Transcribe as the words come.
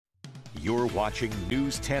You're watching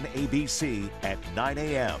News 10 ABC at 9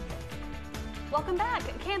 a.m. Welcome back.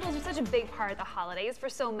 Candles are such a big part of the holidays for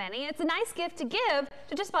so many. It's a nice gift to give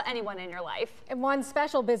to just about anyone in your life. And one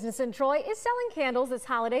special business in Troy is selling candles this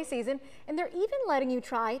holiday season, and they're even letting you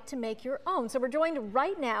try to make your own. So we're joined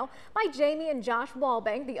right now by Jamie and Josh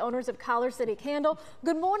Walbank, the owners of Collar City Candle.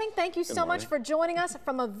 Good morning. Thank you so much for joining us.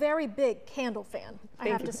 From a very big candle fan, I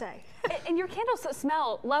have to say. And your candles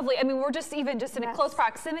smell lovely. I mean, we're just in a close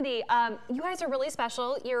proximity. You guys are really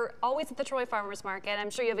special. You're always at the Troy Farmers Market. I'm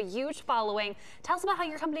sure you have a huge following. Tell us about how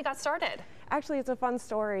your company got started. Actually, it's a fun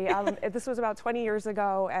story. This was about 20 years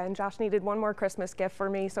ago, and Josh needed one more Christmas gift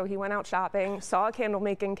for me, so he went out shopping, saw a candle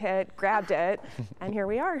making kit, grabbed it, and here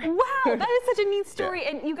we are. Wow, that is such a neat story.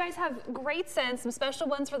 And you guys have great scents, some special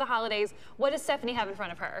ones for the holidays. What does Stephanie have in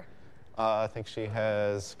front of her? I think she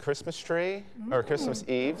has Christmas tree, or Christmas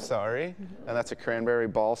Eve, sorry, and that's a cranberry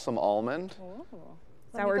balsam almond.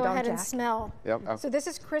 Let me go ahead and smell. Yep. So this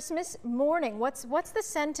is Christmas morning. What's the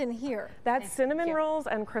scent in here? That's cinnamon rolls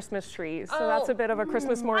and Christmas trees. So that's a bit of a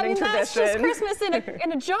Christmas morning tradition. That's just Christmas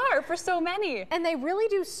in a jar for so many. And they really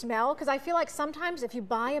do smell, because I feel like sometimes if you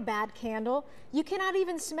buy a bad candle, you cannot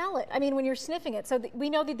even smell it. I mean, when you're sniffing it. So we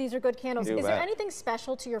know that these are good candles. Is there anything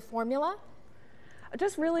special to your formula?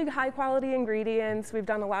 Just really high quality ingredients. We've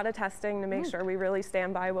done a lot of testing to make sure we really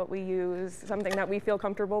stand by what we use, something that we feel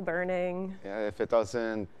comfortable burning. Yeah, if it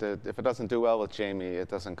doesn't do well with Jamie, it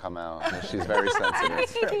doesn't come out. She's very sensitive.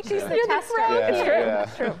 She's the tester.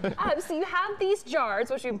 It's true. So you have these jars,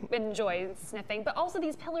 which you enjoy sniffing, but also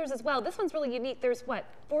these pillars as well. This one's really unique. There's what,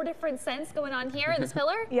 4 different scents going on here in this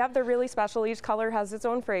pillar? Yep, they're really special. Each color has its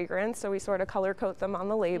own fragrance, so we sort of color code them on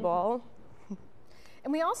the label.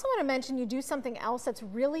 And we also want to mention you do something else that's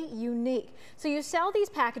really unique. So you sell these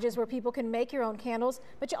packages where people can make your own candles,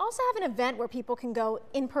 but you also have an event where people can go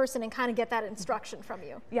in person and kind of get that instruction from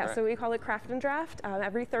you. Yeah, so we call it Craft and Draft.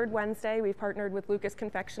 Every third Wednesday, we've partnered with Lucas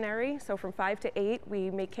Confectionery. So from 5 to 8, we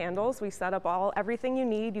make candles. We set up everything you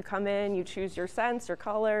need. You come in, you choose your scents, your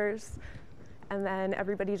colors, and then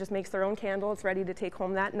everybody just makes their own candle. It's ready to take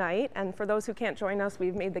home that night. And for those who can't join us,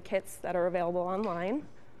 we've made the kits that are available online.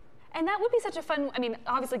 And that would be such a fun, I mean,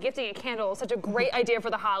 obviously gifting a candle is such a great idea for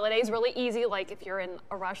the holidays, really easy, like if you're in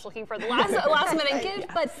a rush looking for the last minute gift.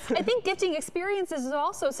 But I think gifting experiences is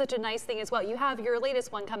also such a nice thing as well. You have your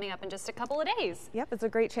latest one coming up in just a couple of days. Yep, it's a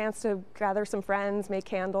great chance to gather some friends, make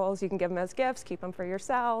candles. You can give them as gifts, keep them for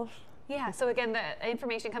yourself. Yeah, so again, the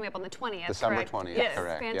information coming up on the 20th, December correct? 20th, yes,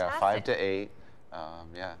 correct. Fantastic. Yeah, 5 to 8.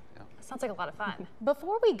 Yeah. Sounds like a lot of fun.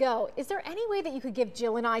 Before we go, is there any way that you could give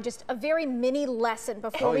Jill and I just a very mini lesson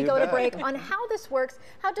before we go to break on how this works?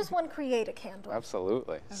 How does one create a candle?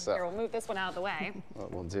 Absolutely. So here, we'll move this one out of the way.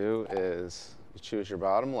 What we'll do is you choose your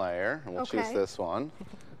bottom layer, and we'll choose this one,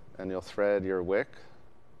 and you'll thread your wick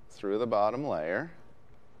through the bottom layer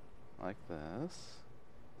like this,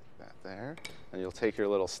 that there, and you'll take your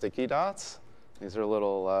little sticky dots. These are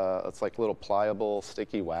little, it's like little pliable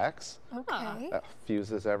sticky wax. Okay. That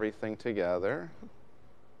fuses everything together.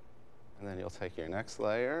 And then you'll take your next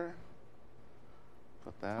layer,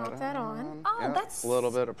 put that on. Oh, that's a little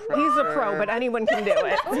bit of pressure. He's a pro, but anyone can do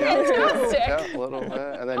it. Fantastic. Yeah, a little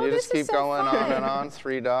bit. And then you just keep going on and on.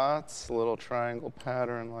 3 dots, a little triangle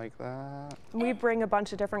pattern like that. We bring a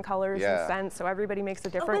bunch of different colors and scents, so everybody makes a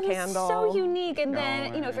different candle. So unique. And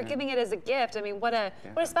then, you know, if you're giving it as a gift, I mean, what a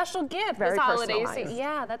special gift Very this holiday. personalized.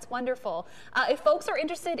 Yeah, that's wonderful. If folks are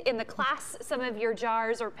interested in the class, some of your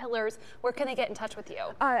jars or pillars, where can they get in touch with you?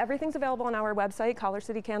 Everything's available on our website,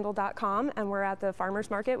 collarcitycandle.com, and we're at the Farmers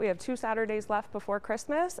Market. We have 2 Saturdays left before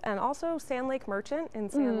Christmas, and also Sand Lake Merchant in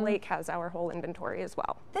Sand Lake has our whole inventory as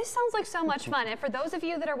well. This sounds like so much fun. And for those of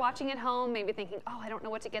you that are watching at home, maybe thinking, oh, I don't know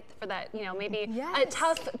what to get for that, you know, maybe a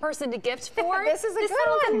tough person to gift for. This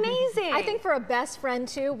sounds amazing. I think for a best friend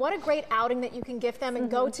too, what a great outing that you can gift them and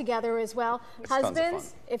go together as well.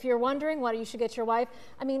 Husbands, if you're wondering what you should get your wife,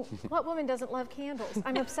 I mean, what woman doesn't love candles?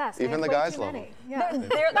 I'm obsessed. Even the guys love them. Yeah.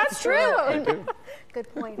 That's true. Good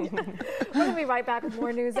point. We're going to be right back with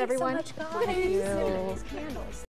more news, everyone. Thanks so much, guys. These candles.